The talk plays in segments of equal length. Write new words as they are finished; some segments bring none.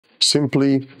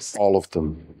Simply all of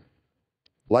them.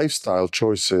 Lifestyle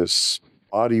choices,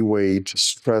 body weight,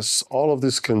 stress, all of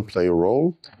this can play a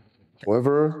role.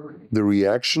 However, the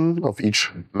reaction of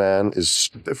each man is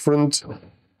different,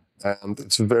 and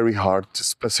it's very hard to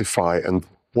specify and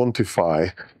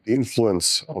quantify the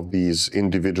influence of these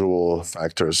individual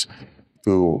factors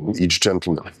to each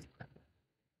gentleman.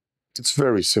 It's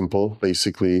very simple,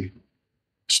 basically.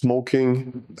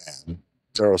 Smoking, bad.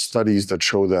 There are studies that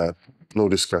show that, no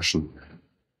discussion.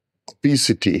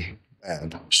 Obesity,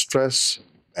 bad. Stress,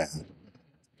 bad.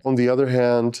 On the other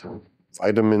hand,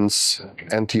 vitamins,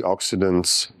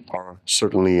 antioxidants are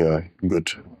certainly a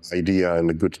good idea and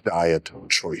a good diet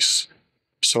choice.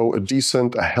 So a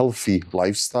decent, a healthy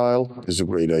lifestyle is a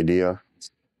great idea.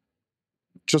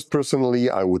 Just personally,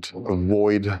 I would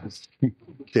avoid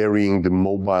carrying the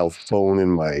mobile phone in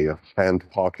my hand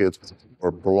pocket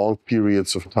for prolonged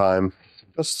periods of time,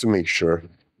 just to make sure,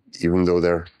 even though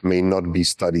there may not be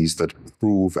studies that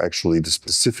prove actually the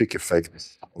specific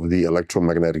effect of the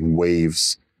electromagnetic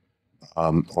waves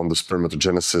on the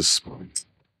spermatogenesis.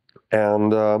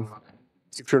 And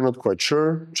if you're not quite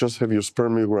sure, just have your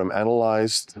spermiogram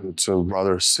analyzed. It's a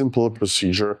rather simple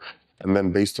procedure. And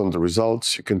then based on the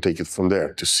results, you can take it from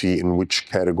there to see in which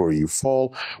category you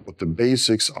fall, what the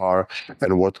basics are,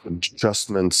 and what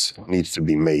adjustments need to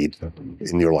be made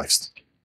in your lifestyle.